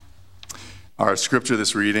Our scripture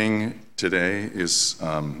this reading today is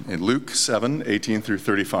in Luke 7, 18 through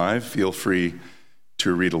 35. Feel free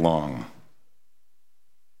to read along.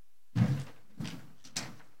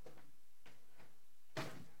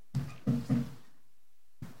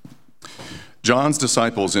 John's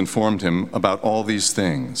disciples informed him about all these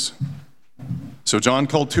things. So John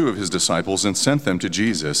called 2 of his disciples and sent them to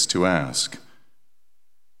Jesus to ask,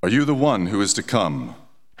 "Are you the one who is to come,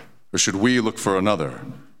 or should we look for another?"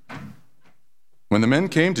 When the men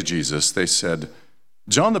came to Jesus, they said,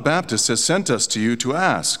 "John the Baptist has sent us to you to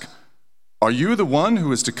ask, 'Are you the one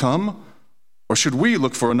who is to come, or should we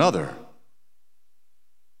look for another?'"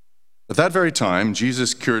 At that very time,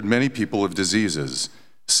 Jesus cured many people of diseases,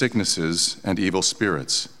 sicknesses, and evil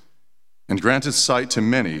spirits, and granted sight to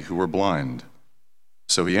many who were blind.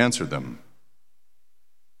 So he answered them,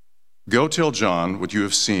 "Go tell John what you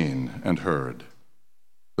have seen and heard.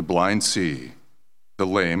 The blind see, the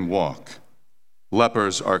lame walk,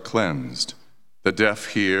 lepers are cleansed, the deaf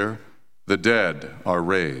hear, the dead are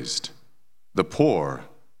raised, the poor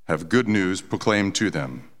have good news proclaimed to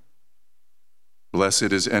them.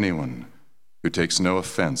 Blessed is anyone who takes no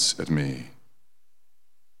offense at me."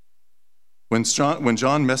 When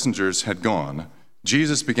John's messengers had gone,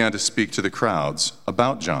 Jesus began to speak to the crowds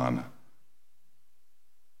about John.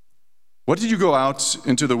 "What did you go out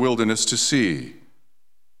into the wilderness to see?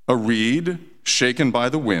 A reed shaken by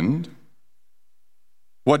the wind?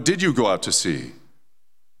 What did you go out to see?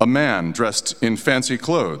 A man dressed in fancy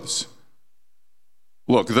clothes?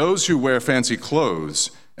 Look, those who wear fancy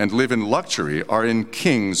clothes and live in luxury are in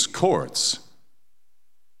kings' courts.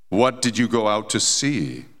 What did you go out to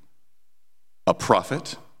see? A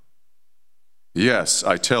prophet? Yes,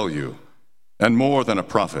 I tell you, and more than a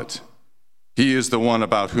prophet. He is the one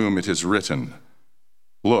about whom it is written,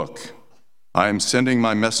 'Look, I am sending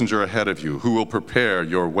my messenger ahead of you who will prepare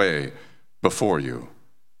your way before you.'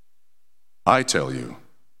 I tell you,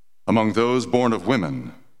 among those born of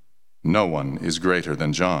women, no one is greater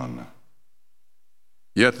than John.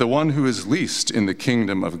 Yet the one who is least in the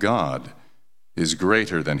kingdom of God is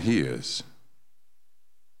greater than he is."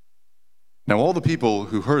 Now all the people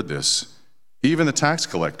who heard this, even the tax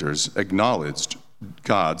collectors, acknowledged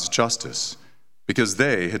God's justice, because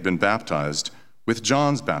they had been baptized with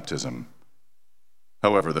John's baptism.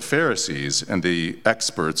 However, the Pharisees and the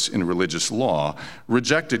experts in religious law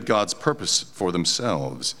rejected God's purpose for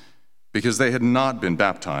themselves, because they had not been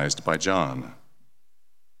baptized by John.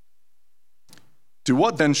 To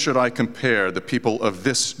what then should I compare the people of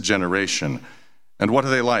this generation? And what are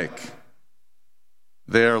they like?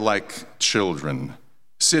 They are like children,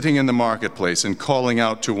 sitting in the marketplace and calling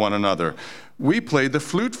out to one another, 'We played the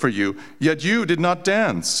flute for you, yet you did not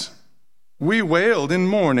dance. We wailed in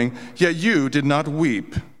mourning, yet you did not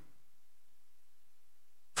weep.'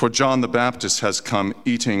 For John the Baptist has come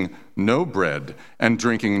eating no bread and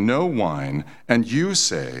drinking no wine, and you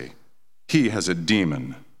say, 'He has a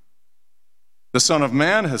demon.' The Son of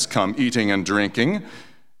Man has come eating and drinking,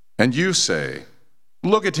 and you say,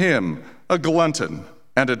 'Look at him, a glutton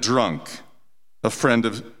and a drunk, a friend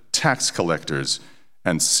of tax collectors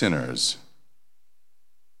and sinners.'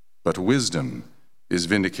 But wisdom is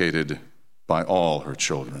vindicated by all her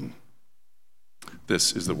children."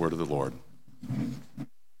 This is the word of the Lord.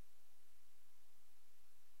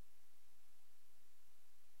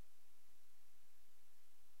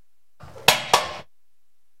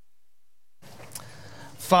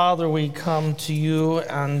 Father, we come to you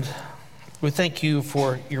and we thank you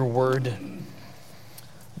for your word.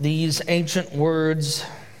 These ancient words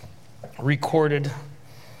recorded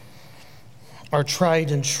are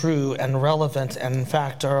tried and true and relevant, and in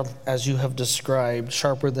fact are, as you have described,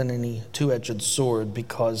 sharper than any two-edged sword,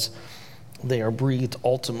 because they are breathed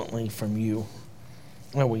ultimately from you.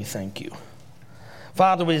 And we thank you.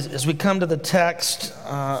 Father, as we come to the text,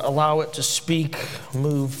 allow it to speak,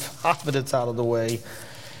 move Hoffeditz out of the way,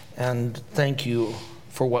 and thank you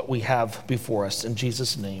for what we have before us. In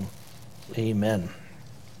Jesus' name, amen.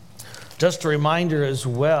 Just a reminder as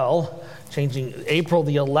well, changing April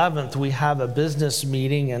the 11th, we have a business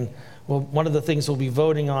meeting, and one of the things we'll be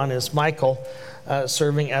voting on is Michael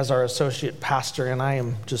serving as our associate pastor, and I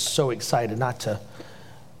am just so excited, not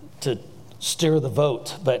to steer the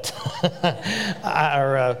vote, but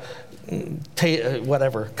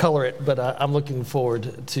color it, but I'm looking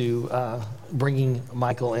forward to bringing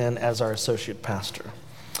Michael in as our associate pastor.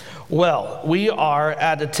 Well, we are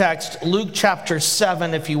at a text, Luke chapter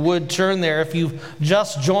 7, if you would turn there. If you've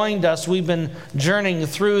just joined us, we've been journeying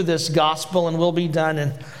through this gospel, and we'll be done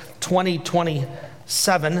in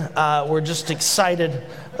 2027. We're just excited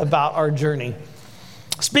about our journey.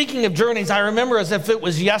 Speaking of journeys, I remember as if it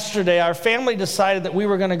was yesterday, our family decided that we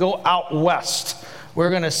were going to go out west.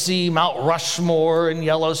 We're going to see Mount Rushmore and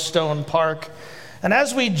Yellowstone Park. And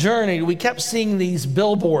as we journeyed, we kept seeing these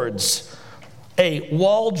billboards. A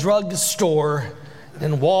Wall drug store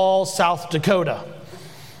in Wall, South Dakota.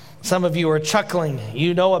 Some of you are chuckling.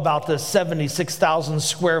 You know about this 76,000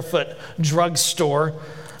 square foot drugstore.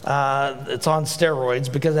 It's on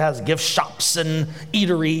steroids because it has gift shops and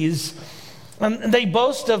eateries. And they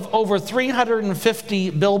boast of over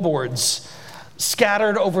 350 billboards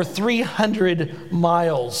scattered over 300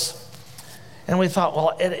 miles. And we thought,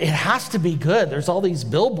 well, it has to be good. There's all these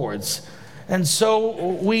billboards. And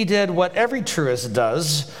so we did what every tourist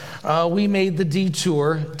does. We made the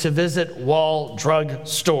detour to visit Wall Drug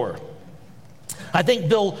Store. I think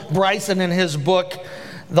Bill Bryson in his book,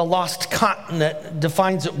 The Lost Continent,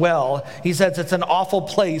 defines it well. He says it's an awful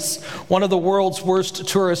place, one of the world's worst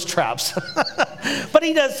tourist traps. But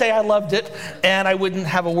he does say I loved it, and I wouldn't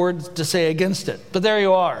have a word to say against it. But there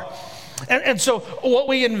you are. And so what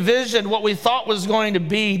we envisioned, what we thought was going to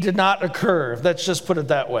be, did not occur. Let's just put it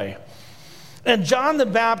that way. And John the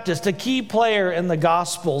Baptist, a key player in the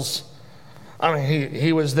Gospels, I mean,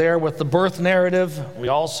 he was there with the birth narrative.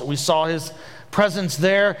 We saw his presence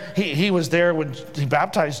there. He was there when he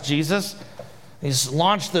baptized Jesus. He's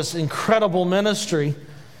launched this incredible ministry.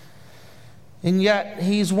 And yet,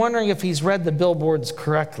 he's wondering if he's read the billboards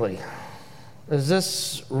correctly. Is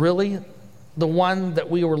this really the one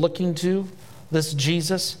that we were looking to, this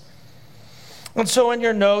Jesus? And so in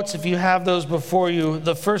your notes, if you have those before you,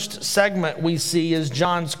 the first segment we see is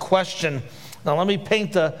John's question. Now let me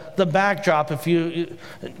paint the backdrop.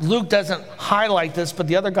 Luke doesn't highlight this, but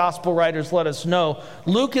the other gospel writers let us know.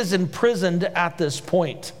 Luke is imprisoned at this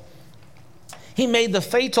point. He made the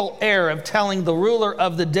fatal error of telling the ruler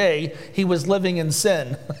of the day he was living in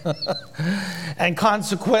sin. And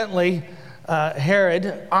consequently,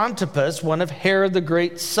 Herod Antipas, one of Herod the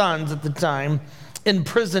Great's sons at the time,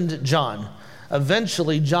 imprisoned John.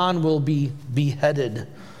 Eventually, John will be beheaded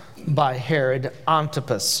by Herod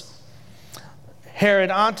Antipas. Herod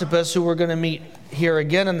Antipas, who we're going to meet here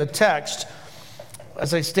again in the text,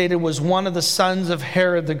 as I stated, was one of the sons of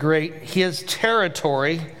Herod the Great. His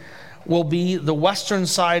territory will be the western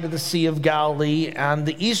side of the Sea of Galilee and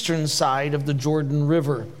the eastern side of the Jordan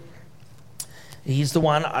River. He's the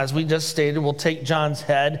one, as we just stated, will take John's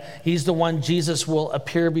head. He's the one Jesus will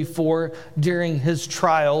appear before during his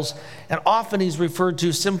trials. And often he's referred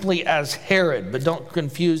to simply as Herod, but don't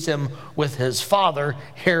confuse him with his father,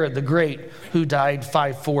 Herod the Great, who died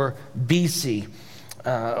 54 BC,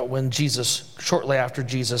 shortly after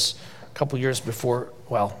Jesus, a couple years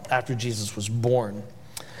after Jesus was born.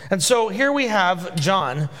 And so here we have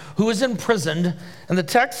John, who is imprisoned, and the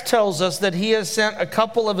text tells us that he has sent a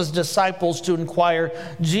couple of his disciples to inquire,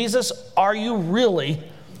 Jesus, are you really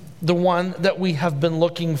the one that we have been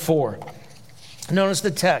looking for? Notice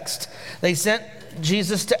the text. They sent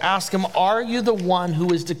Jesus to ask him, are you the one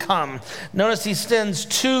who is to come? Notice he sends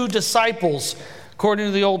two disciples. According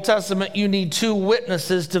to the Old Testament, you need two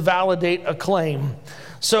witnesses to validate a claim.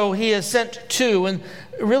 So he has sent two, and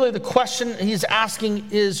really the question he's asking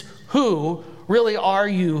is, who really are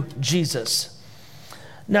you, Jesus?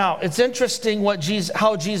 Now, it's interesting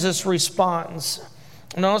how Jesus responds.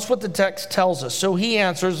 Notice what the text tells us. So he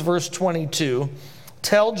answers, verse 22,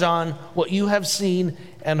 tell John what you have seen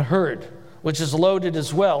and heard, which is loaded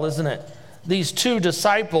as well, isn't it? These two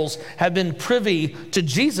disciples have been privy to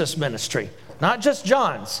Jesus' ministry, not just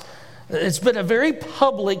John's. It's been a very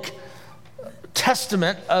public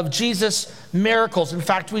testament of Jesus' miracles. In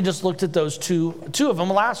fact, we just looked at those two of them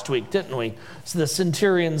last week, didn't we? It's the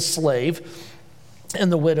centurion's slave and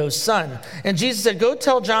the widow's son. And Jesus said, go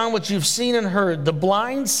tell John what you've seen and heard. The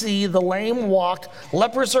blind see, the lame walk,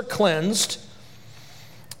 lepers are cleansed.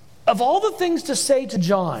 Of all the things to say to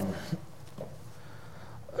John,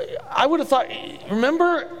 I would have thought,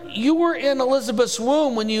 remember, you were in Elizabeth's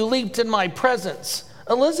womb when you leaped in my presence.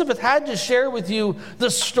 Elizabeth had to share with you the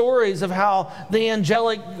stories of how the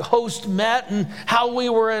angelic host met and how we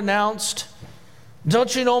were announced.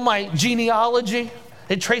 Don't you know my genealogy?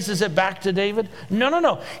 It traces it back to David.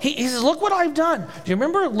 No. He says, look what I've done. Do you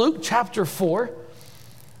remember Luke chapter 4?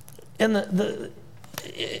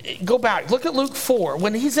 Go back, look at Luke 4.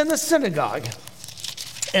 When he's in the synagogue,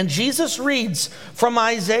 and Jesus reads from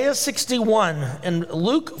Isaiah 61. In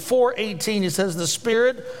Luke 4:18, he says, the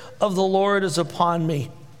Spirit of the Lord is upon me.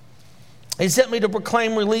 He sent me to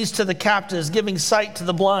proclaim release to the captives, giving sight to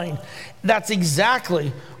the blind. That's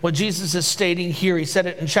exactly what Jesus is stating here. He said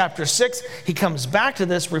it in chapter 6. He comes back to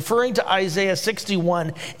this, referring to Isaiah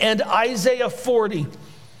 61 and Isaiah 40.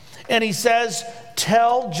 And he says,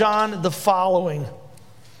 tell John the following.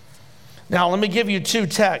 Now, let me give you two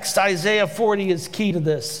texts. Isaiah 40 is key to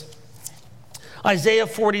this. Isaiah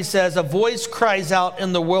 40 says, a voice cries out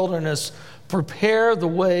in the wilderness, prepare the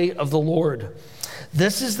way of the Lord.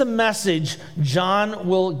 This is the message John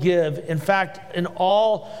will give. In fact, in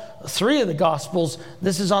all three of the Gospels,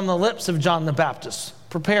 this is on the lips of John the Baptist.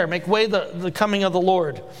 Prepare, make way the coming of the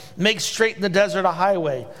Lord. Make straight in the desert a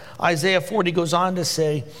highway. Isaiah 40 goes on to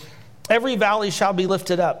say, every valley shall be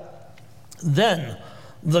lifted up. Then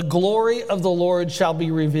the glory of the Lord shall be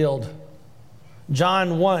revealed.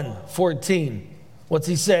 John 1:14. What's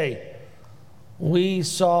he say? We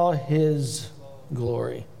saw his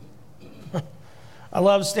glory. I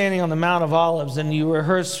love standing on the Mount of Olives, and you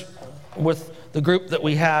rehearse with the group that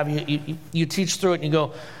we have. You teach through it, and you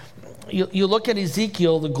go, you look at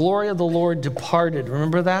Ezekiel, the glory of the Lord departed.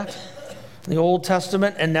 Remember that? In the Old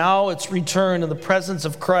Testament, and now it's returned in the presence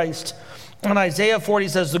of Christ. And Isaiah 40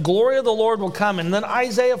 says, the glory of the Lord will come. And then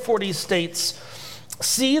Isaiah 40 states,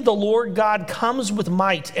 see, the Lord God comes with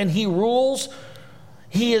might, and he rules.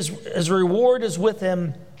 His reward is with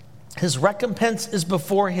him. His recompense is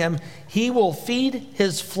before him. He will feed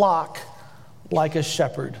his flock like a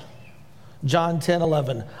shepherd. John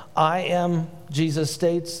 10:11. I am, Jesus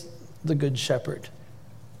states, the good shepherd.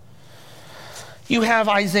 You have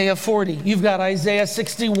Isaiah 40. You've got Isaiah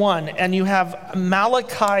 61, and you have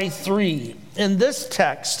Malachi 3. In this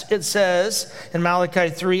text, it says in Malachi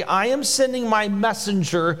 3, I am sending my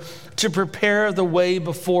messenger to prepare the way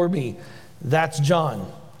before me. That's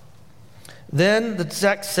John. Then the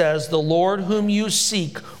text says, the Lord whom you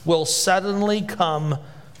seek will suddenly come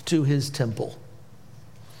to his temple.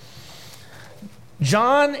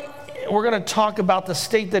 John, we're going to talk about the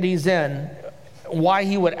state that he's in, why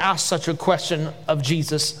he would ask such a question of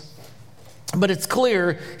Jesus. But it's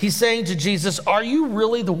clear he's saying to Jesus, are you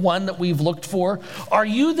really the one that we've looked for? Are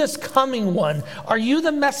you this coming one? Are you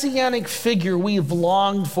the messianic figure we've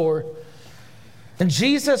longed for? And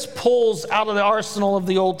Jesus pulls out of the arsenal of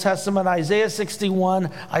the Old Testament Isaiah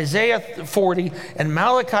 61, Isaiah 40, and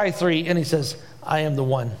Malachi 3, and he says, I am the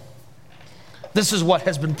one. This is what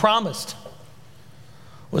has been promised.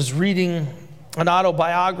 I was reading an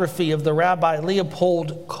autobiography of the Rabbi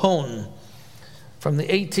Leopold Kohn from the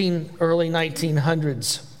early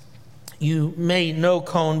 1900s. You may know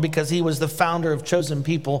Kohn because he was the founder of Chosen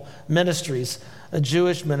People Ministries, a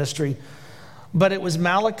Jewish ministry. But it was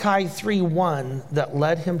Malachi 3:1 that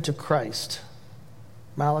led him to Christ.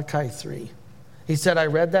 Malachi 3. He said, I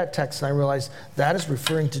read that text and I realized that is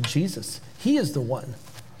referring to Jesus. He is the one.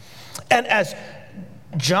 And as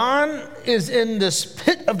John is in this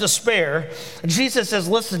pit of despair, Jesus says,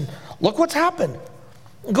 listen, look what's happened.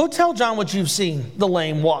 Go tell John what you've seen. The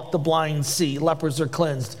lame walk, the blind see, lepers are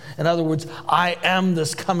cleansed. In other words, I am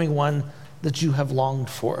this coming one that you have longed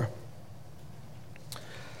for.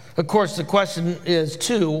 Of course, the question is,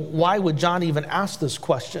 too, why would John even ask this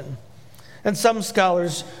question? And some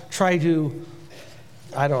scholars try to,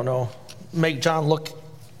 make John look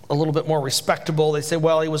a little bit more respectable. They say,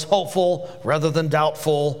 well, he was hopeful rather than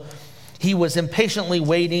doubtful. He was impatiently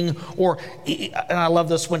waiting, and I love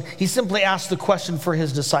this one, he simply asked the question for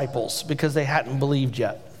his disciples because they hadn't believed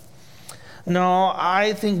yet. No,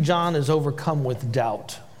 I think John is overcome with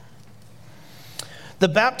doubt. The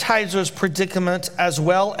baptizer's predicament, as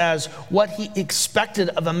well as what he expected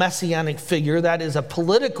of a messianic figure, that is a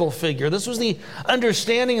political figure. This was the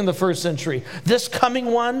understanding in the first century. This coming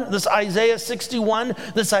one, this Isaiah 61,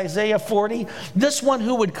 this Isaiah 40, this one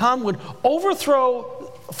who would come would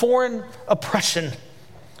overthrow foreign oppression,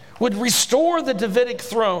 would restore the Davidic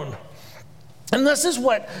throne. And this is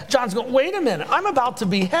what John's going, wait a minute, I'm about to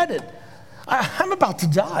be beheaded. I'm about to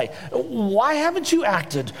die. Why haven't you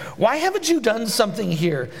acted? Why haven't you done something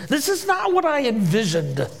here? This is not what I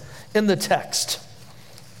envisioned in the text.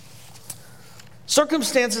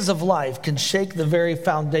 Circumstances of life can shake the very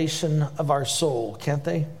foundation of our soul, can't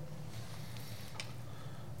they?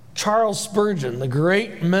 Charles Spurgeon, the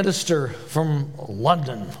great minister from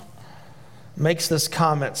London, makes this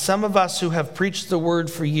comment. Some of us who have preached the word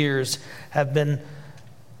for years have been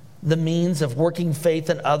the means of working faith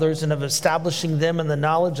in others and of establishing them in the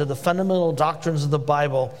knowledge of the fundamental doctrines of the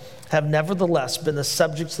Bible, have nevertheless been the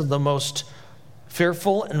subjects of the most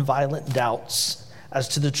fearful and violent doubts as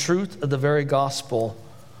to the truth of the very gospel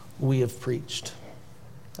we have preached.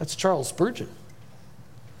 That's Charles Spurgeon.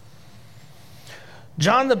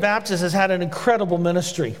 John the Baptist has had an incredible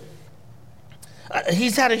ministry.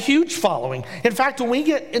 He's had a huge following. In fact, when we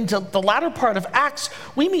get into the latter part of Acts,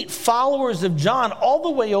 we meet followers of John all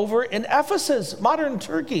the way over in Ephesus, modern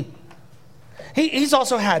Turkey. He's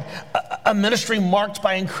also had a ministry marked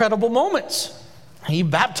by incredible moments. He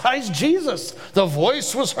baptized Jesus. The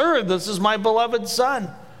voice was heard, "This is my beloved Son."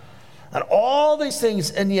 And all these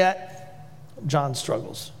things, and yet John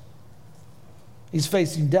struggles. He's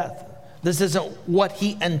facing death. This isn't what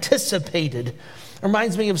he anticipated. It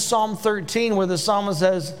reminds me of Psalm 13, where the psalmist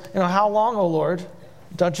says, "How long, O Lord?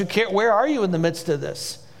 Don't you care? Where are you in the midst of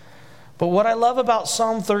this?" But what I love about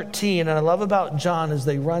Psalm 13 and I love about John is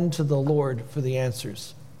they run to the Lord for the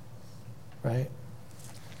answers, right?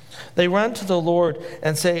 They run to the Lord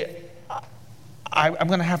and say, I'm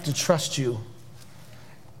going to have to trust you.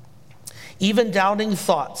 Even doubting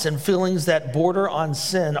thoughts and feelings that border on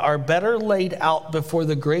sin are better laid out before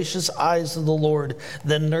the gracious eyes of the Lord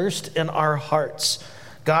than nursed in our hearts.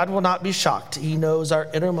 God will not be shocked. He knows our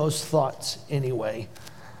innermost thoughts anyway.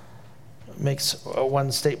 Makes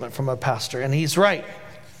one statement from a pastor, and he's right.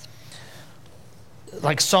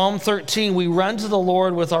 Like Psalm 13, we run to the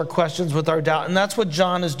Lord with our questions, with our doubt, and that's what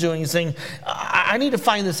John is doing. He's saying, I need to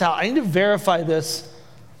find this out. I need to verify this,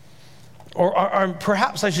 or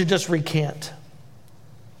perhaps I should just recant.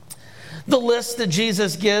 The list that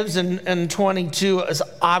Jesus gives in 22 is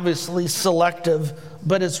obviously selective,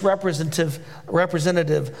 but it's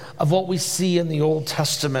representative of what we see in the Old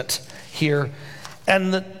Testament here.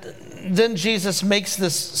 And then Jesus makes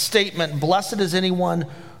this statement, "Blessed is anyone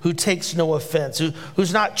who takes no offense,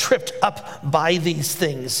 who's not tripped up by these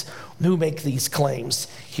things," who make these claims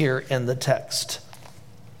here in the text.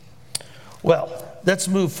 Well, let's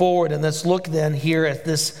move forward and let's look then here at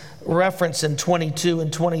this reference in 22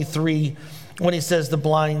 and 23 when he says the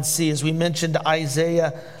blind see. As we mentioned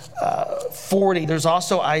Isaiah 40, there's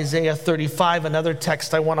also Isaiah 35, another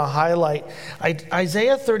text I want to highlight.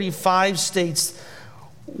 Isaiah 35 states,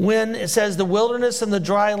 when it says, "The wilderness and the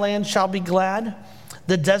dry land shall be glad,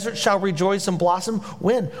 the desert shall rejoice and blossom."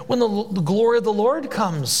 When? When the glory of the Lord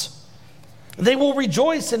comes. They will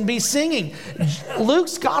rejoice and be singing.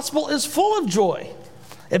 Luke's gospel is full of joy.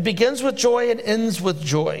 It begins with joy and ends with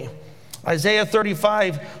joy. Isaiah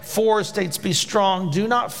 35:4 states, "Be strong, do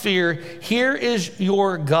not fear. Here is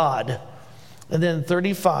your God." And then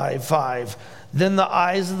 35:5, "Then the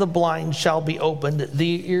eyes of the blind shall be opened,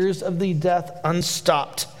 the ears of the deaf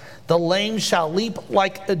unstopped. The lame shall leap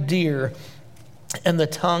like a deer, and the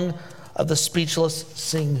tongue of the speechless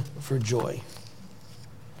sing for joy."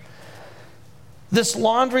 This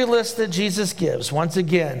laundry list that Jesus gives, once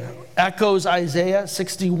again, echoes Isaiah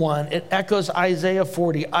 61. It echoes Isaiah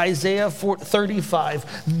 40, Isaiah 35,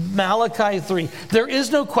 Malachi 3. There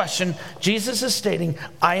is no question. Jesus is stating,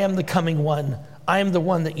 I am the coming one. I am the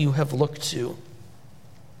one that you have looked to.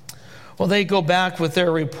 Well, they go back with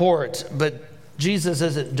their report, but Jesus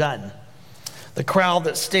isn't done. The crowd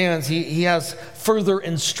that stands, he has further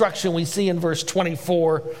instruction. We see in verse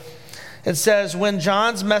 24, it says, "When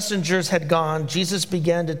John's messengers had gone, Jesus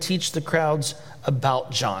began to teach the crowds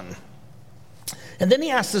about John." And then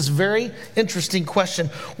he asked this very interesting question.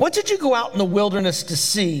 "What did you go out in the wilderness to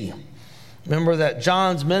see?" Remember that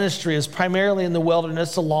John's ministry is primarily in the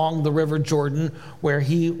wilderness along the river Jordan, where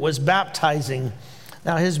he was baptizing.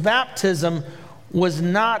 Now, his baptism was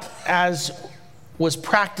not as was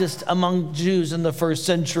practiced among Jews in the first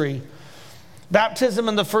century. Baptism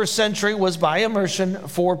in the first century was by immersion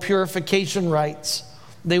for purification rites.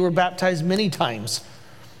 They were baptized many times.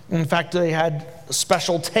 In fact, they had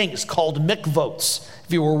special tanks called mikvotes.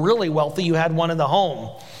 If you were really wealthy, you had one in the home.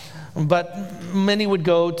 But many would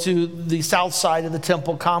go to the south side of the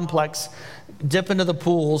temple complex, dip into the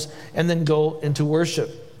pools, and then go into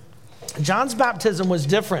worship. John's baptism was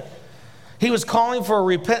different. He was calling for a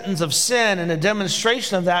repentance of sin, and a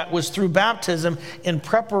demonstration of that was through baptism in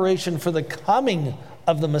preparation for the coming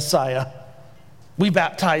of the Messiah. We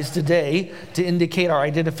baptize today to indicate our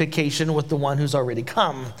identification with the one who's already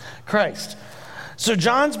come, Christ. So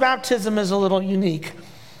John's baptism is a little unique.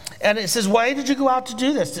 And it says, why did you go out to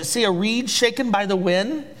do this? To see a reed shaken by the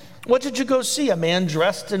wind? What did you go see? A man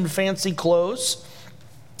dressed in fancy clothes?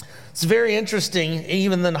 It's very interesting, it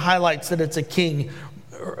even then highlights that it's a king.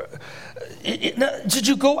 Did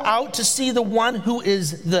you go out to see the one who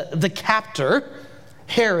is the captor,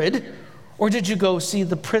 Herod, or did you go see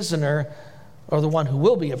the prisoner, or the one who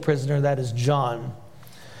will be a prisoner, that is John?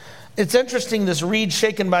 It's interesting, this reed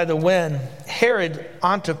shaken by the wind. Herod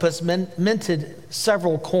Antipas minted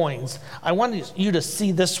several coins. I wanted you to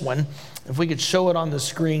see this one, if we could show it on the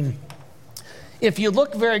screen. If you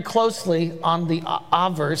look very closely on the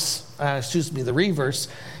the reverse,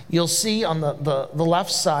 you'll see on the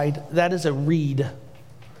left side, that is a reed.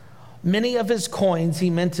 Many of his coins, he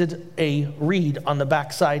minted a reed on the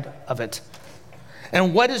backside of it.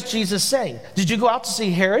 And what is Jesus saying? Did you go out to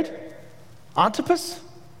see Herod Antipas?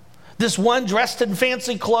 This one dressed in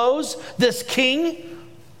fancy clothes? This king?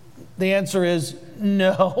 The answer is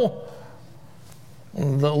no.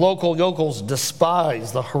 The local yokels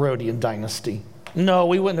despise the Herodian dynasty. No,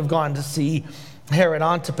 we wouldn't have gone to see Herod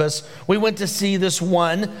Antipas. We went to see this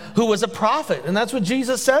one who was a prophet. And that's what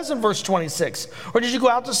Jesus says in verse 26. Or did you go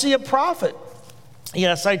out to see a prophet?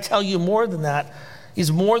 Yes, I tell you more than that.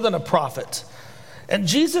 He's more than a prophet. And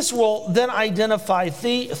Jesus will then identify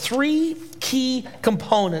three key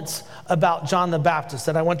components about John the Baptist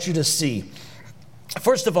that I want you to see.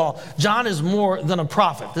 First of all, John is more than a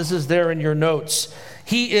prophet. This is there in your notes.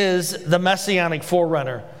 He is the messianic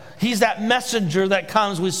forerunner. He's that messenger that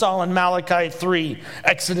comes, we saw in Malachi 3.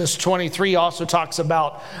 Exodus 23 also talks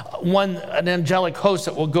about an angelic host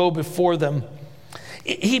that will go before them.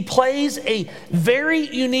 He plays a very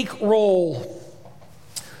unique role.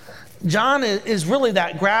 John is really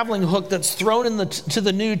that grappling hook that's thrown to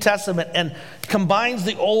the New Testament and combines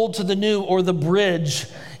the Old to the New, or the bridge.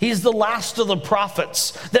 He's the last of the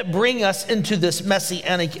prophets that bring us into this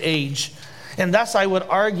messianic age. And thus I would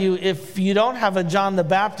argue, if you don't have a John the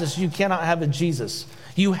Baptist, you cannot have a Jesus.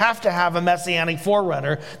 You have to have a messianic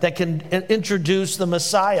forerunner that can introduce the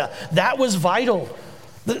Messiah. That was vital.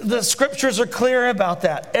 The scriptures are clear about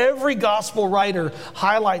that. Every gospel writer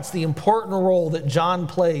highlights the important role that John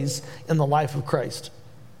plays in the life of Christ.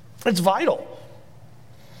 It's vital.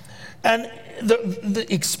 And the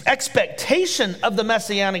expectation of the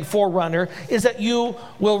messianic forerunner is that you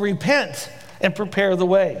will repent and prepare the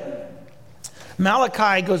way.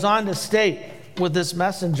 Malachi goes on to state with this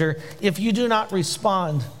messenger, if you do not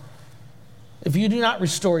respond, if you do not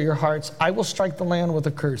restore your hearts, I will strike the land with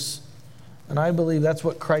a curse. And I believe that's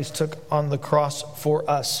what Christ took on the cross for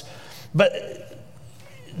us. But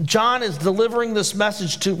John is delivering this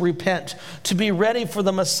message to repent, to be ready for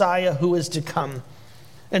the Messiah who is to come.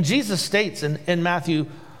 And Jesus states in Matthew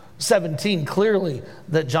 17 clearly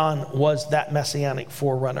that John was that messianic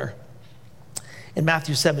forerunner. In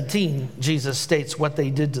Matthew 17, Jesus states, what they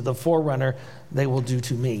did to the forerunner, they will do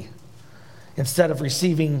to me. Instead of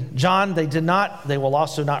receiving John, they will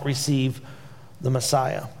also not receive the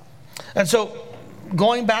Messiah. And so,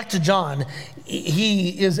 going back to John, he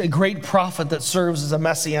is a great prophet that serves as a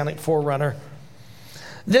messianic forerunner.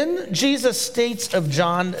 Then Jesus states of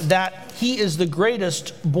John that he is the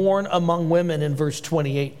greatest born among women in verse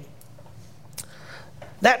 28.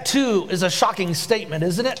 That too is a shocking statement,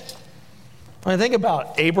 isn't it? When I think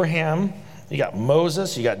about Abraham, you got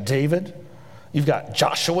Moses, you got David, you've got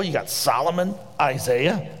Joshua, you got Solomon,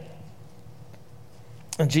 Isaiah.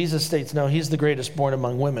 And Jesus states, no, he's the greatest born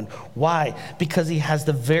among women. Why? Because he has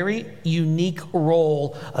the very unique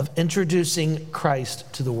role of introducing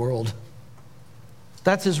Christ to the world.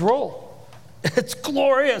 That's his role. It's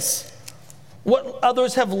glorious. What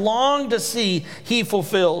others have longed to see, he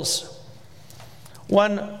fulfills.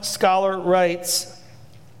 One scholar writes,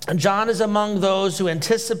 John is among those who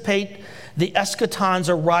anticipate the eschaton's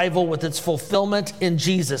arrival with its fulfillment in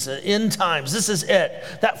Jesus. End times, this is it.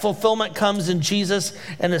 That fulfillment comes in Jesus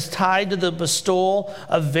and is tied to the bestowal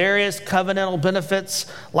of various covenantal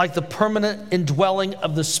benefits, like the permanent indwelling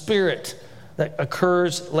of the Spirit that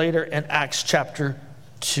occurs later in Acts chapter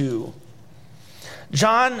 2.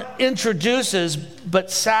 John introduces, but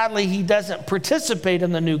sadly he doesn't participate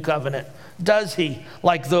in the new covenant, does he?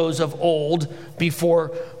 Like those of old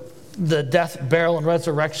before the death, burial, and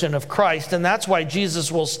resurrection of Christ. And that's why Jesus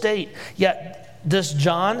will state, yet this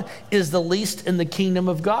John is the least in the kingdom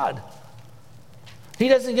of God. He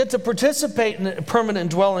doesn't get to participate in the permanent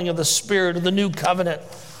dwelling of the Spirit of the new covenant.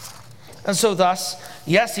 And so thus,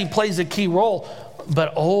 yes, he plays a key role,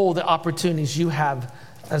 but the opportunities you have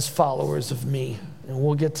as followers of me. And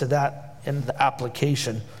we'll get to that in the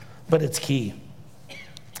application, but it's key.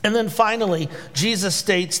 And then finally, Jesus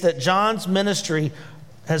states that John's ministry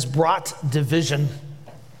has brought division.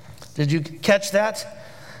 Did you catch that?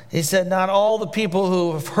 He said, not all the people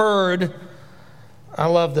who have heard, I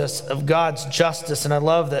love this, of God's justice, and I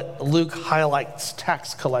love that Luke highlights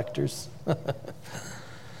tax collectors.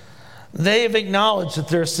 They have acknowledged that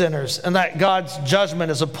they're sinners and that God's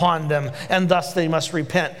judgment is upon them, and thus they must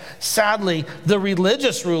repent. Sadly, the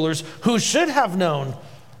religious rulers who should have known,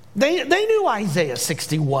 they knew Isaiah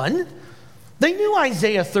 61. They knew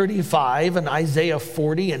Isaiah 35 and Isaiah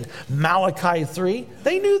 40 and Malachi 3.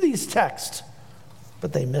 They knew these texts,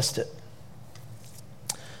 but they missed it.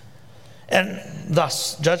 And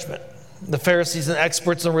thus, judgment. The Pharisees and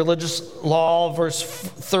experts in religious law, verse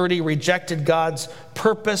 30, rejected God's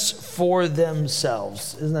purpose for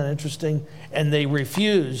themselves. Isn't that interesting? And they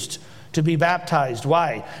refused to be baptized.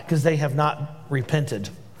 Why? Because they have not repented.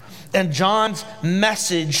 And John's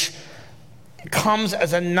message comes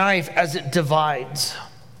as a knife as it divides.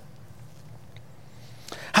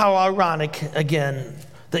 How ironic, again,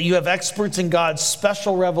 that you have experts in God's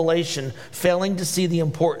special revelation failing to see the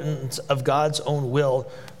importance of God's own will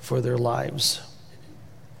for their lives.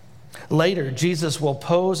 Later, Jesus will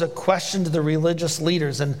pose a question to the religious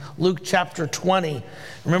leaders in Luke chapter 20.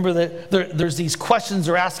 Remember that there's these questions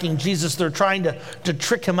they're asking Jesus. They're trying to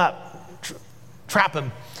trick him up, trap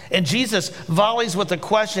him. And Jesus volleys with a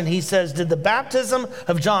question. He says, did the baptism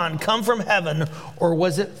of John come from heaven or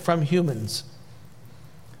was it from humans?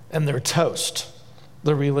 And they're toast,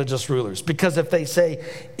 the religious rulers. Because if they say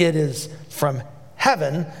it is from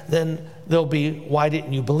heaven, then they'll be, why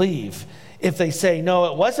didn't you believe? If they say,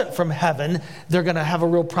 no, it wasn't from heaven, they're going to have a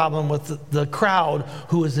real problem with the crowd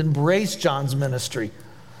who has embraced John's ministry.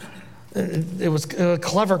 It was a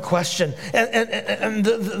clever question. And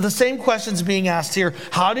the same question's being asked here.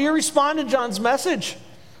 How do you respond to John's message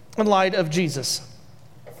in light of Jesus?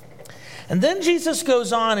 And then Jesus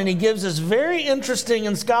goes on and he gives this very interesting,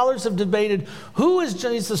 and scholars have debated, who is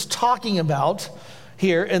Jesus talking about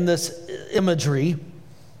here in this imagery?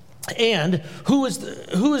 And who is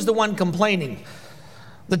the one complaining?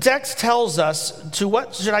 The text tells us, to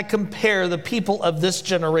what should I compare the people of this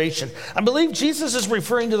generation? I believe Jesus is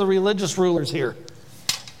referring to the religious rulers here.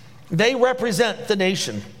 They represent the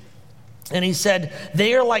nation. And he said,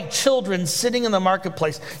 they are like children sitting in the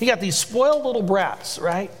marketplace. You got these spoiled little brats,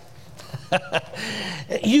 right?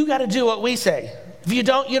 You got to do what we say. If you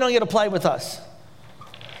don't get to play with us.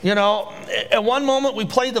 You know, at one moment we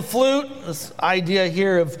play the flute, this idea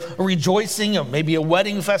here of rejoicing, or maybe a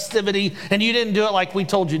wedding festivity, and you didn't do it like we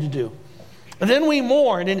told you to do. And then we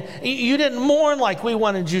mourned, and you didn't mourn like we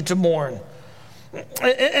wanted you to mourn.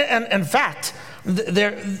 And in fact,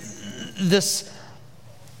 this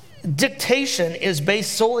dictation is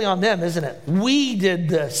based solely on them, isn't it? We did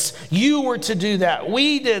this. You were to do that.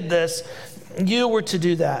 We did this. You were to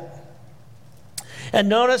do that. And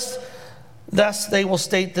notice, thus they will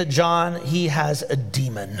state that John, he has a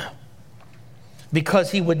demon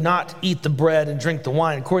because he would not eat the bread and drink the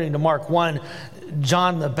wine. According to Mark 1,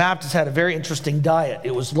 John the Baptist had a very interesting diet.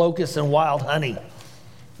 It was locusts and wild honey.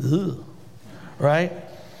 Ugh. Right?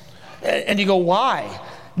 And you go, why?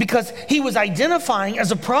 Because he was identifying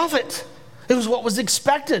as a prophet. It was what was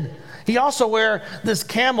expected. He also wore this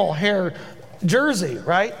camel hair jersey,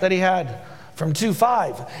 right, that he had from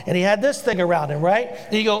 2:5. And he had this thing around him, right?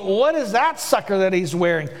 And you go, what is that sucker that he's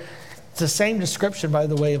wearing? It's the same description, by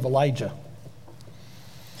the way, of Elijah,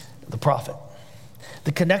 the prophet.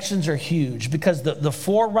 The connections are huge because the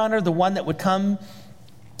forerunner, the one that would come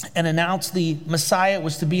and announce the Messiah,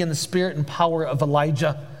 was to be in the spirit and power of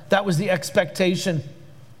Elijah. That was the expectation.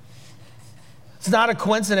 It's not a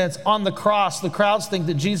coincidence. On the cross, the crowds think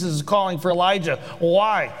that Jesus is calling for Elijah.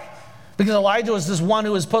 Why? Because Elijah was this one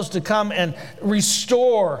who was supposed to come and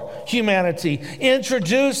restore humanity,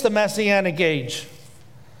 introduce the Messianic age.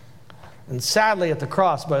 And sadly, at the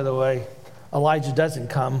cross, by the way, Elijah doesn't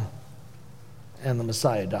come and the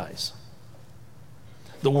Messiah dies.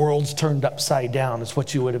 The world's turned upside down. It's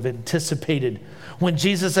what you would have anticipated. When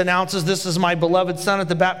Jesus announces, this is my beloved son at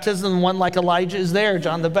the baptism, one like Elijah is there,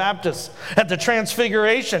 John the Baptist. At the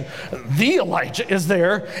transfiguration, the Elijah is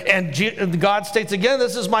there, and God states again,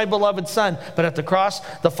 this is my beloved son. But at the cross,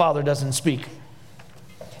 the Father doesn't speak,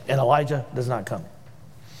 and Elijah does not come.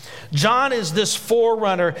 John is this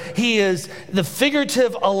forerunner. He is the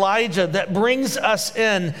figurative Elijah that brings us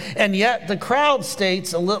in, and yet the crowd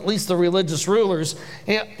states, at least the religious rulers,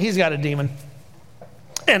 he's got a demon.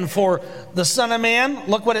 And for the Son of Man,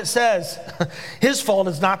 look what it says. His fault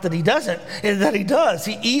is not that he doesn't, it's that he does.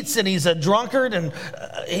 He eats and he's a drunkard and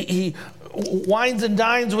he wines and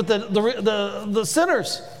dines with the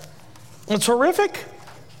sinners. It's horrific.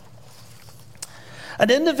 An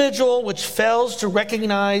individual which fails to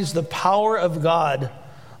recognize the power of God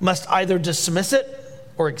must either dismiss it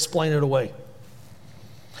or explain it away.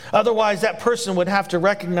 Otherwise, that person would have to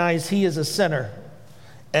recognize he is a sinner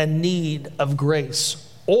and need of grace,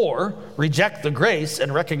 or reject the grace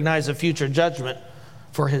and recognize a future judgment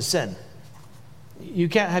for his sin. You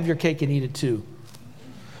can't have your cake and eat it too.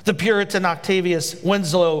 The Puritan Octavius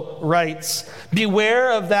Winslow writes,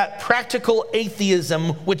 beware of that practical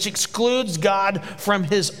atheism which excludes God from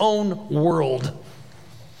his own world,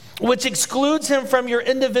 which excludes him from your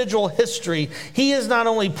individual history. He is not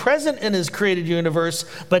only present in his created universe,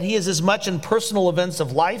 but he is as much in personal events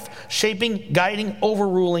of life, shaping, guiding,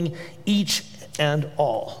 overruling each and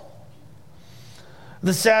all.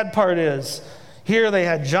 The sad part is, here they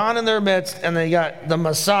had John in their midst, and they got the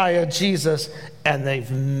Messiah, Jesus, and they've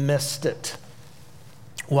missed it.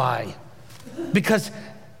 Why? Because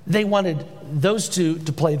They wanted those two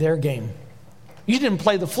to play their game. You didn't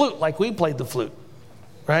play the flute like we played the flute,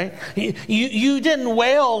 right? You didn't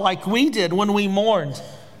wail like we did when we mourned.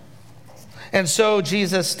 And so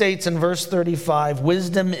Jesus states in verse 35,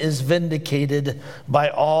 wisdom is vindicated by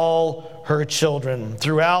all her children.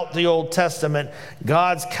 Throughout the Old Testament,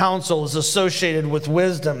 God's counsel is associated with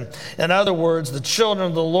wisdom. In other words, the children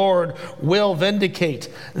of the Lord will vindicate.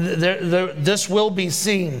 This will be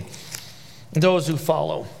seen, those who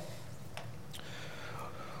follow.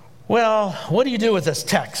 Well, what do you do with this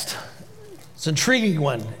text? It's an intriguing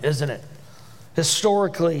one, isn't it?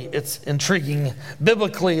 Historically, it's intriguing.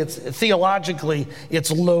 Biblically, theologically, it's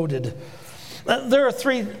loaded. There are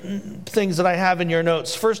three things that I have in your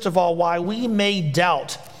notes. First of all, why we may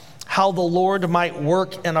doubt how the Lord might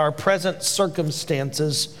work in our present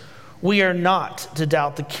circumstances. We are not to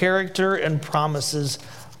doubt the character and promises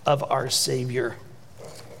of our Savior.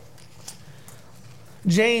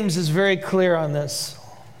 James is very clear on this.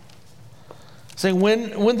 Saying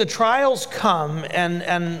when the trials come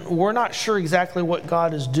and we're not sure exactly what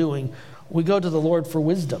God is doing, we go to the Lord for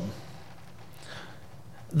wisdom.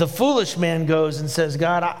 The foolish man goes and says,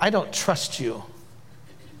 God, I don't trust you.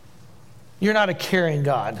 You're not a caring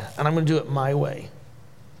God, and I'm going to do it my way.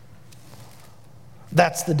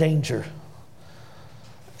 That's the danger.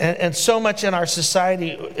 And so much in our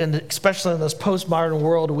society, and especially in this postmodern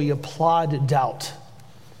world, we applaud doubt.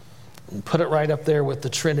 And put it right up there with the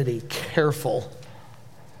Trinity. Careful.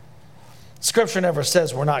 Scripture never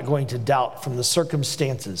says we're not going to doubt from the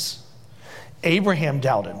circumstances. Abraham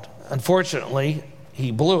doubted. Unfortunately,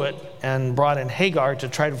 he blew it and brought in Hagar to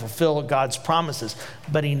try to fulfill God's promises.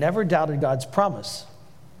 But he never doubted God's promise.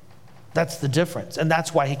 That's the difference. And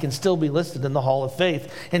that's why he can still be listed in the Hall of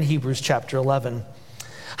Faith in Hebrews chapter 11.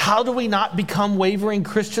 How do we not become wavering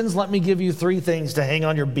Christians? Let me give you three things to hang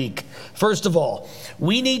on your beak. First of all,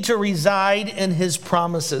 we need to reside in his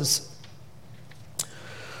promises.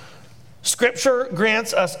 Scripture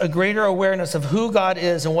grants us a greater awareness of who God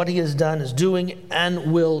is and what he has done, is doing,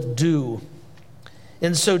 and will do.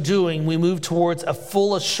 In so doing, we move towards a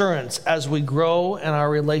full assurance as we grow in our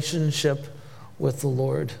relationship with the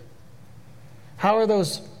Lord. How are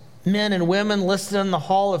those men and women listed in the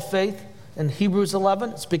Hall of Faith in Hebrews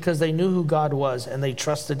 11? It's because they knew who God was and they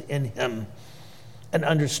trusted in him and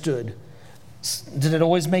understood. Did it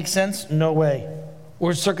always make sense? No way.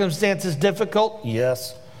 Were circumstances difficult?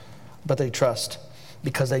 Yes. But they trust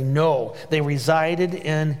because they know they resided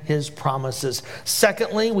in his promises.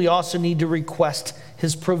 Secondly, we also need to request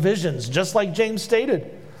his provisions, just like James stated.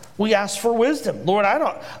 We ask for wisdom. Lord, I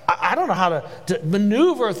don't know how to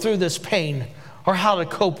maneuver through this pain or how to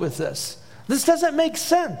cope with this. This doesn't make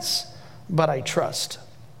sense, but I trust.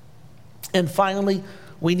 And finally,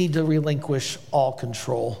 we need to relinquish all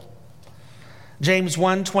control. James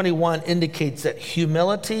 1:21 indicates that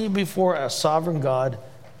humility before a sovereign God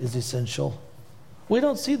is essential. We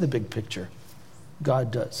don't see the big picture.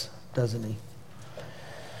 God does, doesn't he?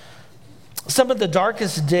 Some of the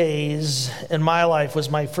darkest days in my life was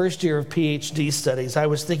my first year of PhD studies. I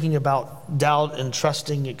was thinking about doubt and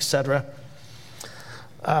trusting, etc.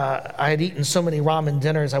 I had eaten so many ramen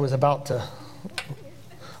dinners, I was about to,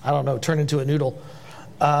 turn into a noodle.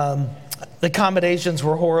 The accommodations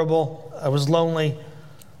were horrible. I was lonely.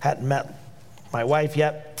 Hadn't met my wife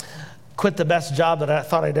yet. Quit the best job that I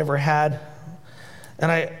thought I'd ever had.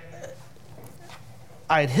 And I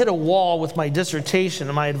had hit a wall with my dissertation,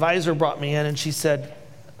 and my advisor brought me in, and she said,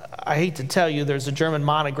 I hate to tell you, there's a German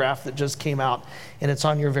monograph that just came out, and it's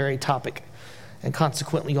on your very topic. And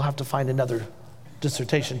consequently, you'll have to find another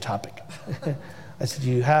dissertation topic. I said,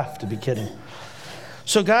 you have to be kidding.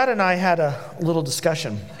 So God and I had a little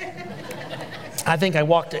discussion. I think I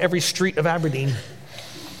walked every street of Aberdeen.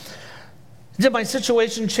 Did my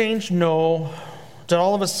situation change? No. Did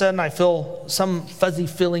all of a sudden I feel some fuzzy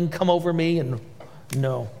feeling come over me? And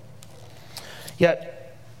no.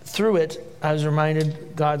 Yet through it, I was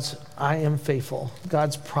reminded I am faithful.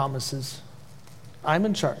 God's promises. I'm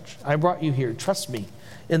in charge. I brought you here. Trust me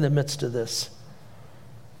in the midst of this.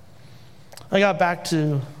 I got back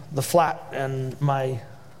to the flat and my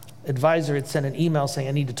advisor had sent an email saying,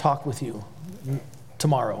 I need to talk with you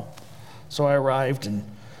tomorrow. So I arrived and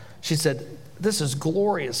she said, this is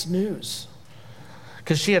glorious news.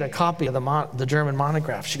 Because she had a copy of the German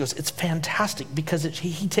monograph. She goes, it's fantastic because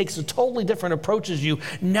he takes a totally different approach as you.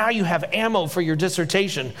 Now you have ammo for your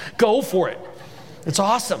dissertation. Go for it. It's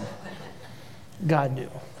awesome. God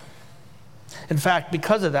knew. In fact,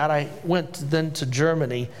 because of that, I went then to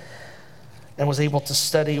Germany and was able to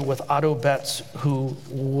study with Otto Betz, who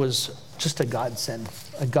was just a godsend,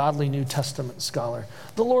 a godly New Testament scholar.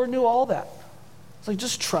 The Lord knew all that. It's like,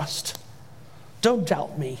 just trust. Don't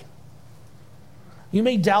doubt me. You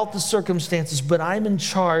may doubt the circumstances, but I'm in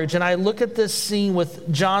charge. And I look at this scene with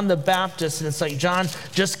John the Baptist, and it's like, John,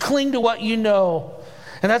 just cling to what you know.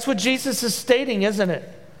 And that's what Jesus is stating, isn't it?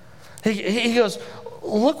 He goes,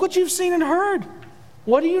 look what you've seen and heard.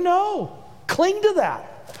 What do you know? Cling to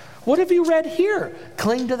that. What have you read here?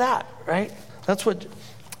 Cling to that, right? That's what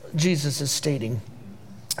Jesus is stating.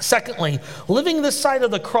 Secondly, living this side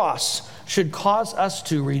of the cross should cause us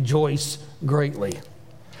to rejoice greatly.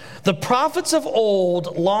 The prophets of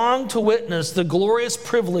old longed to witness the glorious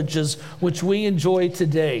privileges which we enjoy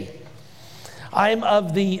today. I'm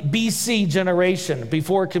of the BC generation,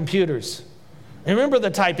 before computers. Remember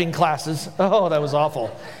the typing classes? Oh, that was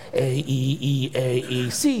awful. A-E-E-A-E-C-C-A.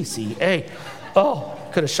 Oh,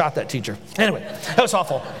 could have shot that teacher. Anyway, that was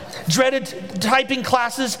awful. Dreaded typing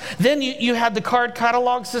classes. Then you had the card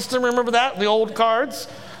catalog system. Remember that? The old cards?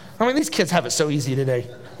 I mean, these kids have it so easy today.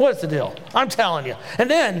 What's the deal? I'm telling you. And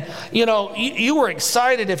then, you were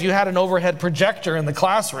excited if you had an overhead projector in the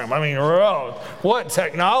classroom. I mean, what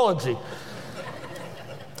technology.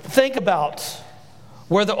 Think about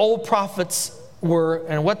where the old prophets were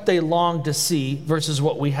and what they longed to see versus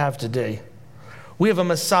what we have today. We have a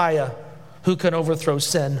Messiah who can overthrow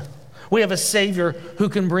sin. We have a Savior who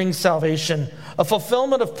can bring salvation. A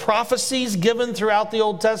fulfillment of prophecies given throughout the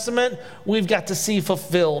Old Testament, we've got to see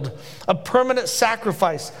fulfilled. A permanent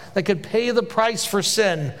sacrifice that could pay the price for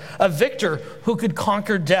sin. A victor who could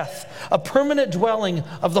conquer death. A permanent dwelling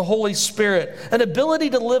of the Holy Spirit. An ability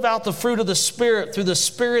to live out the fruit of the Spirit through the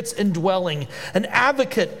Spirit's indwelling. An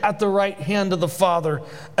advocate at the right hand of the Father.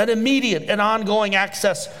 An immediate and ongoing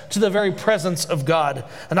access to the very presence of God.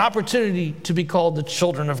 An opportunity to be called the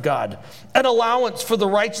children of God. An allowance for the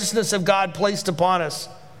righteousness of God placed upon us.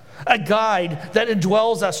 A guide that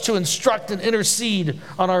indwells us to instruct and intercede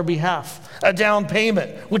on our behalf. A down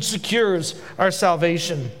payment which secures our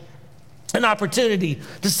salvation. An opportunity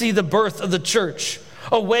to see the birth of the church.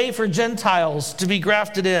 A way for Gentiles to be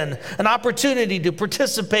grafted in. An opportunity to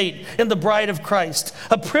participate in the bride of Christ.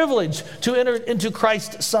 A privilege to enter into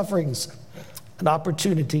Christ's sufferings. An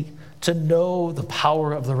opportunity to know the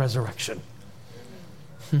power of the resurrection.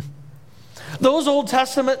 Those Old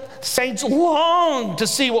Testament saints long to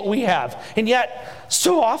see what we have. And yet,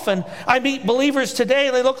 so often, I meet believers today,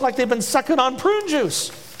 they look like they've been sucking on prune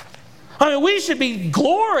juice. I mean, we should be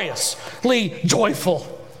gloriously joyful.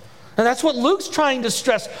 And that's what Luke's trying to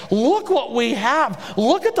stress. Look what we have.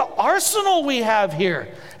 Look at the arsenal we have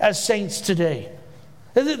here as saints today.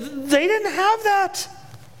 They didn't have that.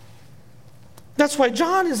 That's why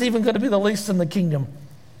John is even going to be the least in the kingdom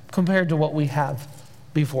compared to what we have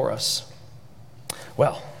before us.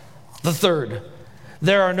 Well, the third,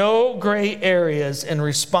 there are no gray areas in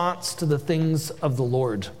response to the things of the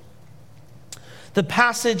Lord. The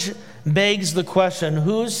passage begs the question,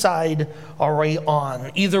 whose side are we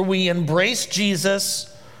on? Either we embrace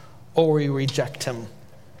Jesus or we reject him.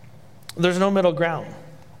 There's no middle ground.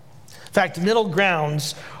 In fact, middle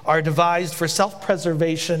grounds are devised for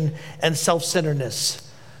self-preservation and self-centeredness.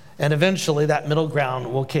 And eventually that middle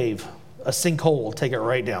ground will cave. A sinkhole will take it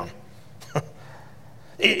right down.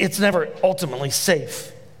 It's never ultimately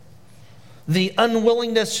safe. The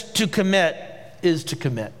unwillingness to commit is to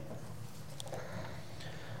commit.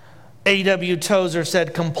 A.W. Tozer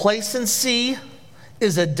said, complacency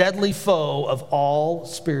is a deadly foe of all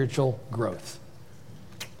spiritual growth.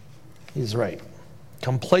 He's right.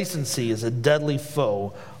 Complacency is a deadly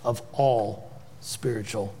foe of all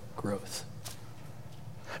spiritual growth.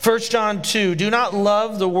 1 John 2, do not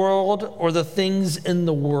love the world or the things in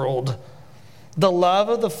the world. The love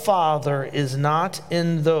of the Father is not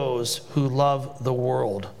in those who love the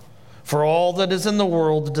world. For all that is in the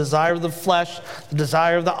world, the desire of the flesh, the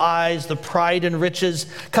desire of the eyes, the pride and riches,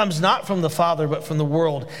 comes not from the Father, but from the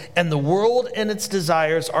world. And the world and its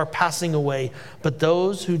desires are passing away, but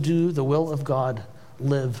those who do the will of God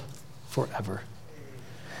live forever.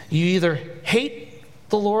 You either hate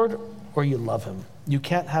the Lord or you love him. You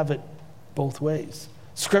can't have it both ways.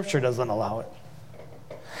 Scripture doesn't allow it.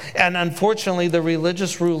 And unfortunately, the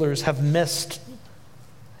religious rulers have missed.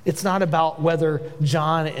 It's not about whether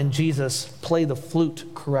John and Jesus play the flute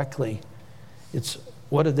correctly. It's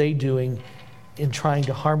what are they doing in trying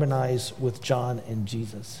to harmonize with John and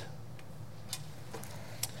Jesus.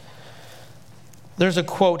 There's a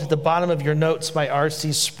quote at the bottom of your notes by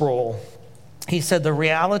R.C. Sproul. He said, the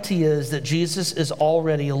reality is that Jesus is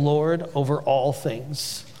already Lord over all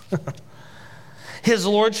things. His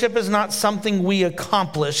lordship is not something we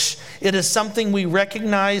accomplish. It is something we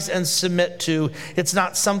recognize and submit to. It's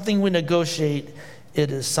not something we negotiate.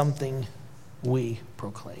 It is something we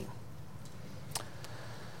proclaim.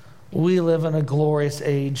 We live in a glorious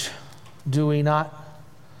age, do we not?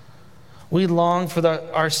 We long for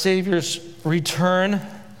our Savior's return.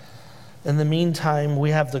 In the meantime,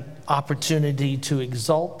 we have the opportunity to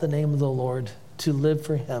exalt the name of the Lord, to live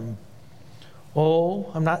for him. Oh,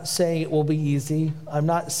 I'm not saying it will be easy. I'm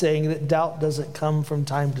not saying that doubt doesn't come from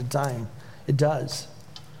time to time. It does.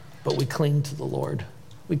 But we cling to the Lord.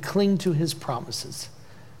 We cling to his promises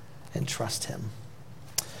and trust him.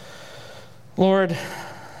 Lord,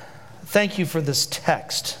 thank you for this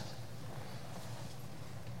text.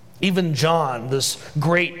 Even John, this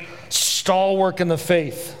great stalwart in the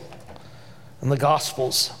faith in the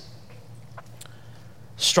Gospels,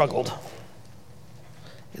 struggled.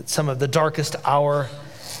 At some of the darkest hour,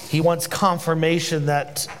 he wants confirmation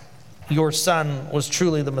that your Son was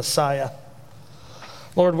truly the Messiah.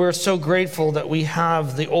 Lord, we're so grateful that we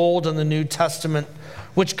have the Old and the New Testament,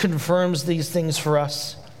 which confirms these things for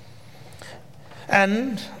us.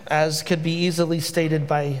 And as could be easily stated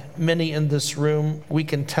by many in this room, we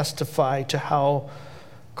can testify to how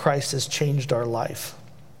Christ has changed our life.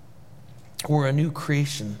 We're a new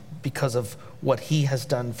creation because of what he has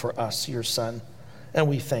done for us, your Son, and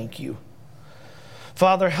we thank you.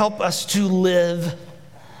 Father, help us to live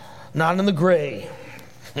not in the gray,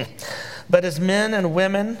 but as men and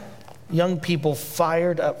women, young people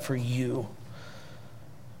fired up for you,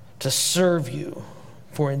 to serve you.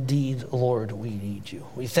 For indeed, Lord, we need you.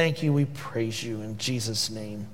 We thank you, we praise you in Jesus' name.